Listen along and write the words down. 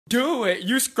Do it.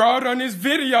 You scrolled on this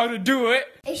video to do it.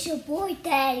 It's your boy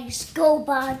Daddy's Go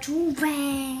by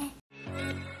Joovier.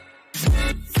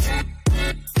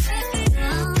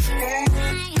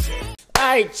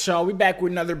 Alright, y'all, we back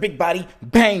with another big body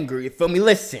banger, you feel me?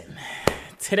 Listen,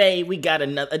 today we got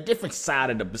a different side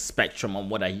of the spectrum on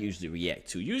what I usually react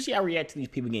to. Usually I react to these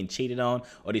people getting cheated on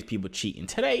or these people cheating.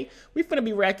 Today, we finna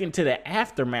be reacting to the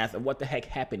aftermath of what the heck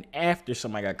happened after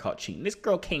somebody got caught cheating. This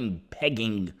girl came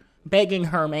begging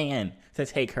her man to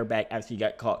take her back after she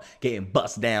got caught getting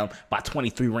bust down by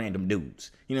 23 random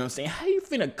dudes. You know what I'm saying? How you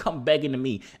finna come begging to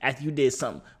me after you did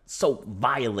something so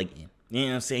violating? You know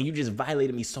what I'm saying? You just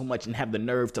violated me so much and have the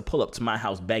nerve to pull up to my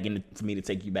house begging for me to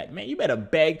take you back. Man, you better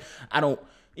beg. You know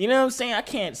what I'm saying? I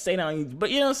can't say that on you, but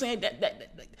you know what I'm saying?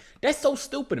 That's so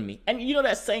stupid to me. And you know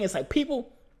that saying, it's like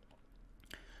people,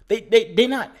 they're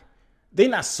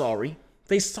not sorry.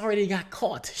 They sorry they got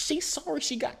caught. She's sorry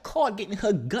she got caught getting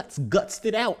her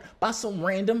gutsed out by some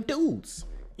random dudes.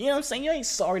 You know what I'm saying? You ain't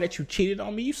sorry that you cheated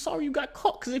on me. You sorry you got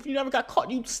caught. Because if you never got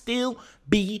caught, you'd still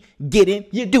be getting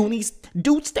your dudes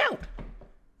out.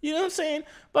 You know what I'm saying?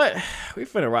 But we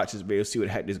finna watch this video, see what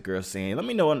the heck this girl's saying. Let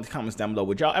me know in the comments down below.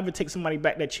 Would y'all ever take somebody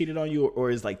back that cheated on you, or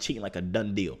is like cheating like a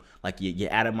done deal? Like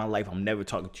you're out of my life, I'm never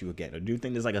talking to you again. Or do you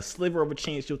think there's like a sliver of a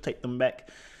chance you'll take them back?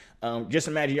 Just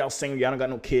imagine y'all single, y'all don't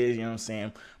got no kids, you know what I'm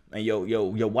saying? And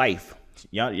your wife,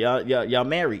 y'all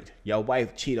married. Your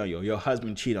wife cheat on you, your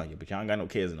husband cheat on you, but y'all don't got no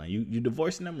kids now. You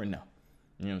divorcing them or no?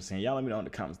 You know what I'm saying? Y'all let me know in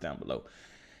the comments down below.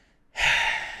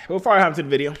 Before I hop into the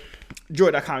video,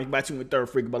 Joy.com, you can buy 2 with third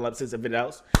free about 6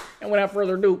 videos. And without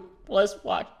further ado, let's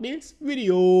watch this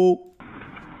video.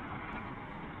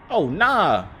 Oh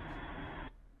nah.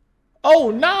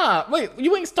 Oh nah. Wait,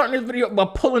 you ain't starting this video by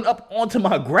pulling up onto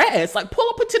my grass. Like, pull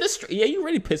up into the street. Yeah, you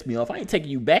really pissed me off. I ain't taking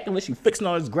you back unless you fixing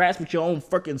all this grass with your own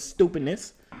freaking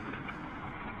stupidness.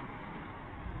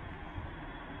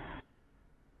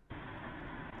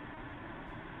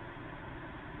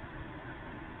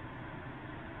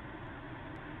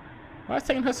 Why is it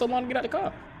taking her so long to get out of the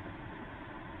car?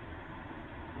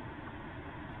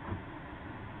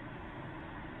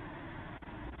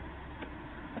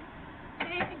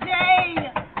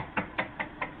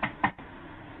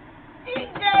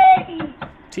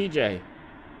 TJ.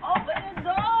 Open the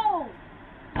door.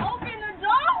 Open the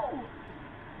door.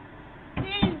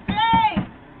 TJ.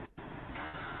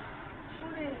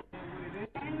 Shoot it.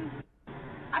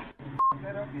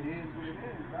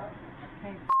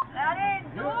 I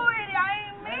didn't do it.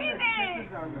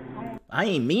 I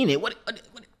ain't mean it. What?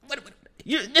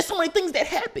 There's so many things that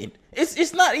happened.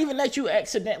 It's not even that you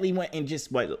accidentally went and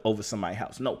just went over somebody's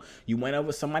house. No, you went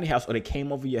over somebody's house or they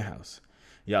came over your house.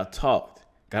 Y'all talked.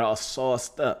 Got all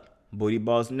sauced up, booty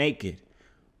balls naked.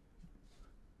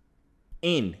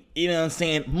 You know what I'm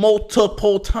saying?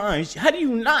 Multiple times. How do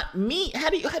you not mean? How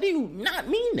do you not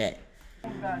mean that?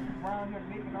 I'm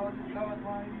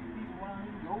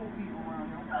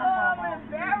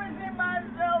embarrassing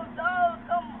myself, though.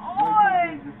 Come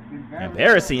on.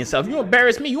 Embarrassing yourself? You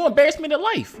embarrass me. You embarrass me to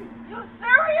life. You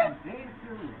serious?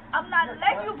 I'm not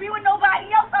letting you be with nobody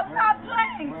else. I'm not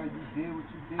playing.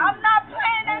 I'm not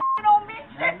playing. That shit don't mean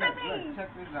shit to me. Check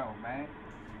this out, man.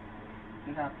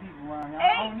 They got people around here.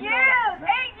 8 years. 8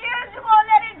 years. You gonna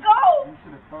let it go? You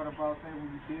should have thought about that when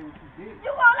you did what you did.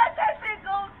 You gonna let that shit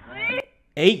go, please?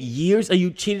 8 years? Are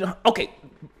you cheating on? Okay,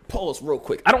 pause real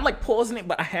quick. I don't like pausing it,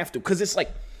 but I have to, because it's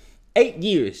like 8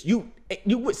 years. You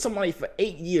with somebody for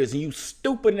 8 years and you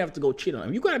stupid enough to go cheat on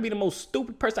them. You gotta be the most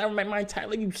stupid person I ever met in my entire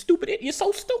life. You stupid. You're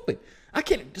so stupid. I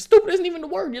can't. Stupid isn't even the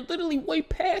word. You're literally way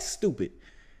past stupid.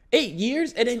 8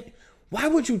 years, and then why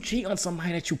would you cheat on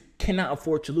somebody that you cannot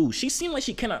afford to lose? She seemed like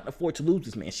she cannot afford to lose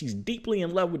this man. She's deeply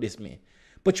in love with this man,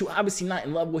 but you obviously not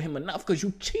in love with him enough because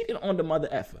you cheated on the mother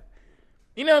effer.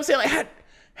 You know what I'm saying? Like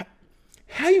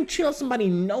how you cheat on somebody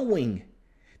knowing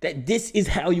that this is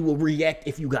how you will react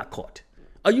if you got caught?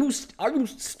 Are you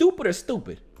stupid or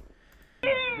stupid? No,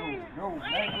 Man,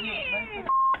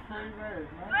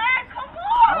 come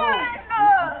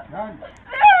on.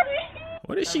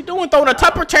 What is she doing? Throwing a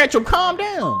temper tantrum. Calm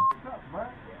down.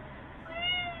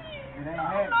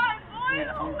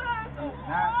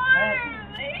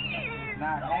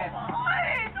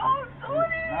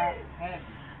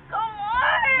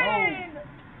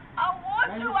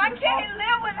 I can't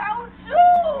live without you.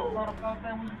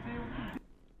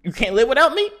 You can't live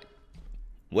without me?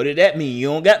 What did that mean? You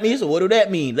don't got me, so what do that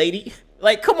mean, lady?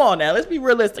 Like, come on now. Let's be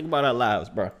realistic about our lives,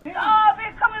 bro. I've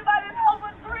been coming by this house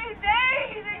for 3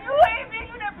 days, and you ain't been.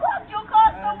 You done parked your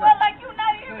car somewhere like you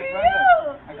not even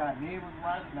here. I got neighbors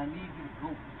watching. I need you to go.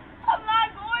 I'm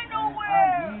not going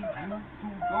nowhere. I need you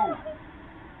to go.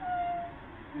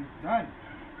 It's done.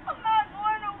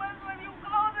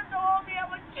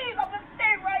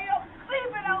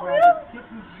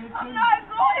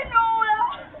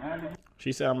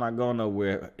 She said, I'm not going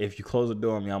nowhere. If you close the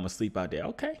door on me, I'm going to sleep out there.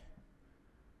 Okay.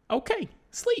 Okay.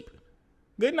 Sleep.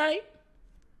 Good night.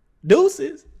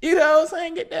 Deuces. You know what I'm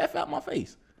saying? Get that F out my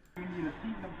face. You need a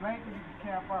seat and a blanket, you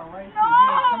can camp out right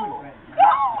No!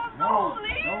 Don't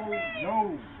leave me!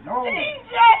 No.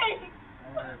 DJ!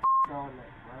 All that, bro.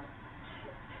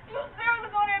 You seriously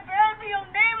gonna embarrass me? Your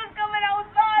neighbors coming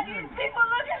outside, these people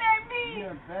looking at me!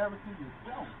 You're embarrassing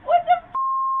yourself. What the f?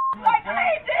 Like,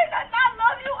 I ain't did nothing. I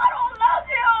love you. I don't love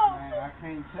you. Man, I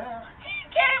can't tell. He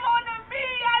came on to me.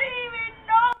 I didn't even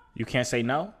know. You can't say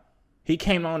no? He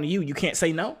came on to you. You can't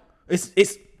say no?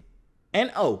 It's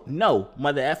N-O. No,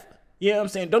 mother F. You know what I'm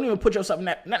saying? Don't even put yourself in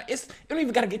that. You don't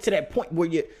even got to get to that point where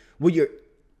you're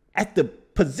at the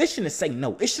position to say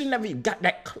no. It should never even got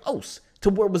that close to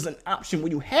where it was an option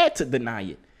where you had to deny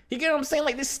it. You get what I'm saying?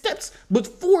 Like, there's steps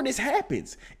before this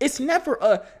happens. It's never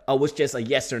it's just a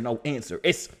yes or no answer.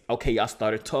 It's, okay, y'all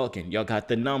started talking. Y'all got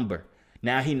the number.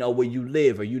 Now he know where you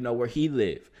live or you know where he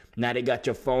live. Now they got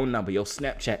your phone number, your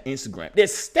Snapchat, Instagram.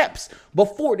 There's steps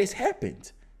before this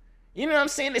happens. You know what I'm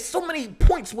saying? There's so many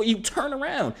points where you turn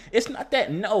around. It's not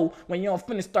that no when you don't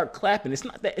finish start clapping. It's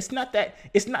not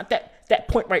that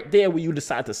point right there where you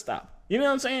decide to stop. You know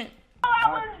what I'm saying?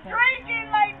 I was drinking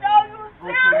like, no, you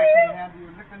serious? Have you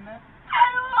looking at?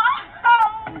 I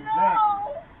don't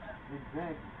know.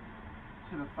 Exactly.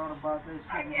 Should have thought about that shit.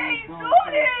 I can't do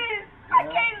this. I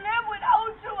can't live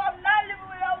without you. I'm not living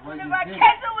without you. If I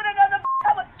catch up with another,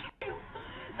 I'm going to kill you.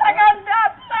 Like, I'm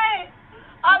not playing.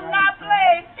 I'm not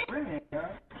playing.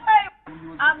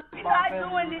 I'm not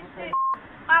doing this shit.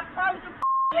 I promise you,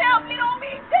 help me don't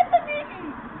mean shit to me.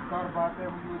 You thought about that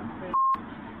when you was saying,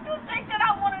 You think that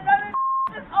I want another?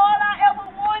 That's all I ever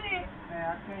wanted.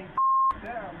 man, I can't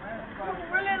tell, man. You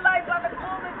really like about to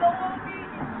come and go on me?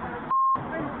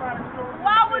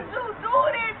 Why would you do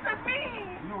this to me?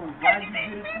 No, And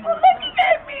these people looking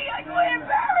at me. Are you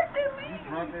embarrassing me? You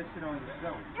brought that shit on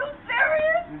yourself. You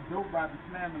serious? This dope about to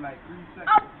slam in like 3 seconds.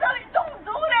 I'm telling you, don't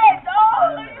do that,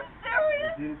 dog. Are you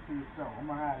serious? You did it to yourself. I'm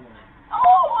gonna holler at you.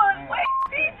 Oh, wait,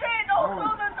 DJ, don't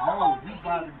close the door on you me.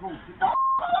 about to go. Don't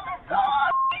close the door,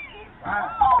 please.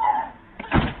 Right. Oh.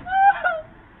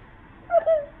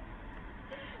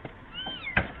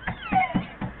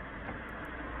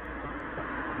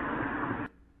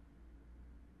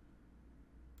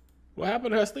 What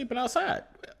happened to her sleeping outside?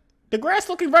 The grass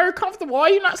looking very comfortable. Why are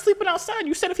you not sleeping outside?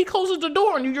 You said if he closes the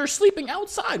door and you're sleeping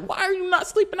outside. Why are you not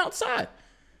sleeping outside?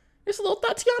 This little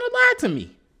Tatiana lied to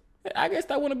me. I guess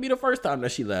that wouldn't be the first time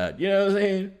that she lied. You know what I'm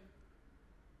saying?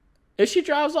 If she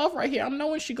drives off right here, I'm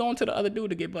knowing she going to the other dude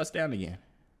to get bust down again.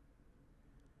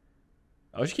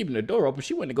 Oh, she's keeping the door open.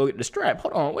 She went to go get the strap.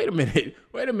 Hold on. Wait a minute.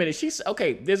 Wait a minute. She's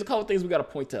okay. There's a couple things we got to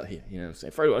point out here. You know what I'm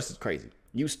saying? First of all, this is crazy.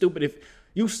 You stupid if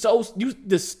you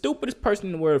the stupidest person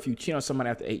in the world if you cheat on somebody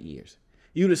after 8 years.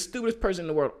 You the stupidest person in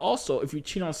the world also if you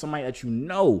cheat on somebody that you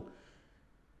know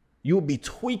you would be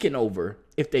tweaking over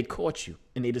if they caught you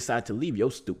and they decide to leave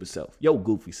your stupid self, your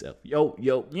goofy self, yo,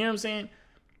 you know what I'm saying?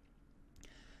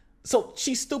 So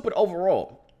she's stupid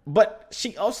overall. But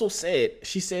she also said,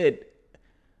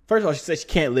 first of all, she said she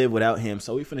can't live without him.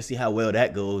 So we finna see how well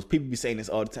that goes. People be saying this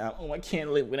all the time. Oh, I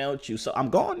can't live without you. So I'm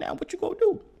gone now. What you gonna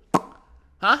do?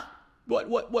 Huh?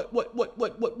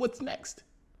 What's next?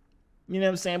 You know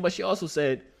what I'm saying? But she also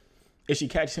said if she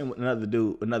catches him with another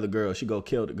dude, another girl, she go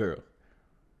kill the girl.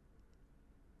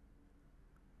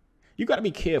 You got to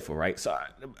be careful, right? So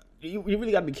you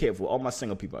really got to be careful. All my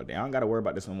single people out there, I don't got to worry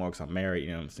about this no more because I'm married.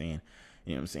 You know what I'm saying?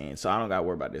 You know what I'm saying? So I don't got to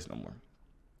worry about this no more.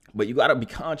 But you got to be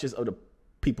conscious of the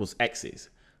people's exes,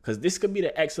 because this could be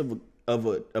the ex of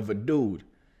a dude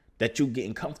that you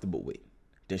getting comfortable with.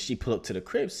 Then she pull up to the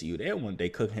crib, see you there one day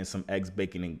cooking some eggs,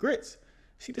 bacon, and grits.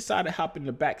 She decided to hop in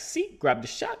the back seat, grab the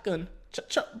shotgun,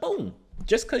 boom.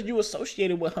 Just because you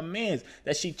associated with her mans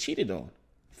that she cheated on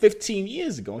 15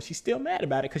 years ago, and she's still mad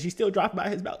about it because she still drives by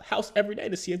his house every day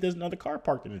to see if there's another car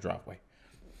parked in the driveway.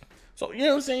 So, you know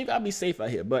what I'm saying? You got to be safe out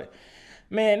here. But,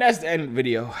 man, that's the end of the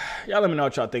video. Y'all let me know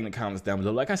what y'all think in the comments down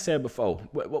below. Like I said before,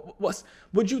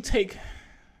 would you take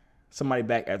somebody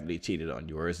back after they cheated on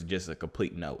you, or is it just a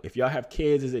complete no? If y'all have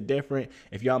kids, is it different?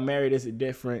 If y'all married, is it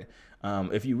different?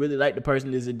 If you really like the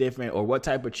person, is it different? Or what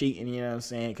type of cheating, you know what I'm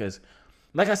saying? Because,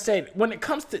 like I said, when it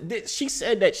comes to this, she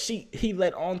said that he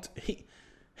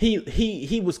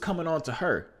was coming on to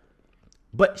her,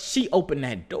 but she opened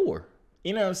that door.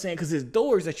 You know what I'm saying? Because there's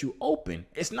doors that you open.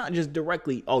 It's not just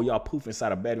directly, oh, y'all poof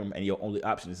inside a bedroom and your only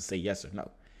option is to say yes or no.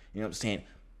 You know what I'm saying?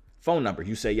 Phone number.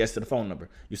 You say yes to the phone number.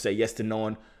 You say yes to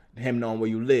knowing him knowing where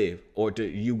you live, or to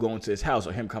you going to his house,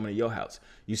 or him coming to your house.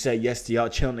 You say yes to y'all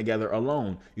chilling together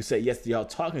alone. You say yes to y'all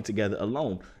talking together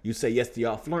alone. You say yes to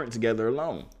y'all flirting together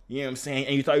alone. You know what I'm saying?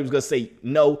 And you thought he was going to say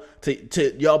no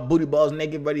to y'all booty balls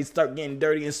naked, ready to start getting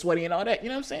dirty and sweaty and all that. You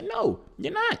know what I'm saying? No,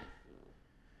 you're not.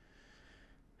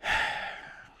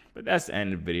 But that's the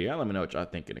end of the video. Y'all let me know what y'all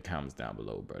think in the comments down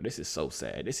below, bro. This is so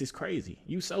sad. This is crazy.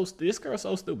 This girl's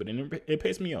so stupid, and it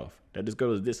pissed me off that this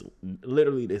girl is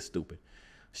literally this stupid.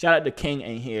 Shout out to King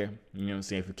ain't here, you know what I'm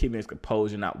saying, for keeping his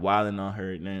composure, not wilding on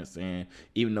her, you know what I'm saying,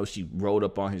 even though she rolled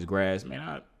up on his grass.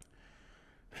 Man,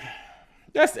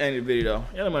 that's the end of the video, though.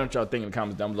 Y'all let me know what y'all think in the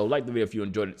comments down below. Like the video if you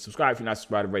enjoyed it. Subscribe if you're not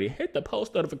subscribed already. Hit the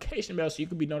post notification bell so you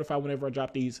can be notified whenever I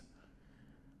drop these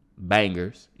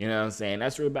bangers. You know what I'm saying?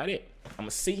 That's really about it. I'm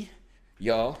going to see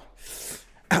y'all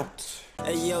out.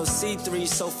 Hey yo, C3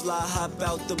 so fly, hop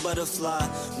out the butterfly.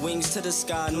 Wings to the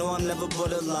sky, no I'm never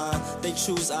borderline. They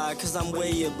choose I, cause I'm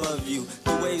way above you.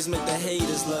 The waves make the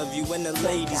haters love you when the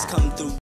ladies come through.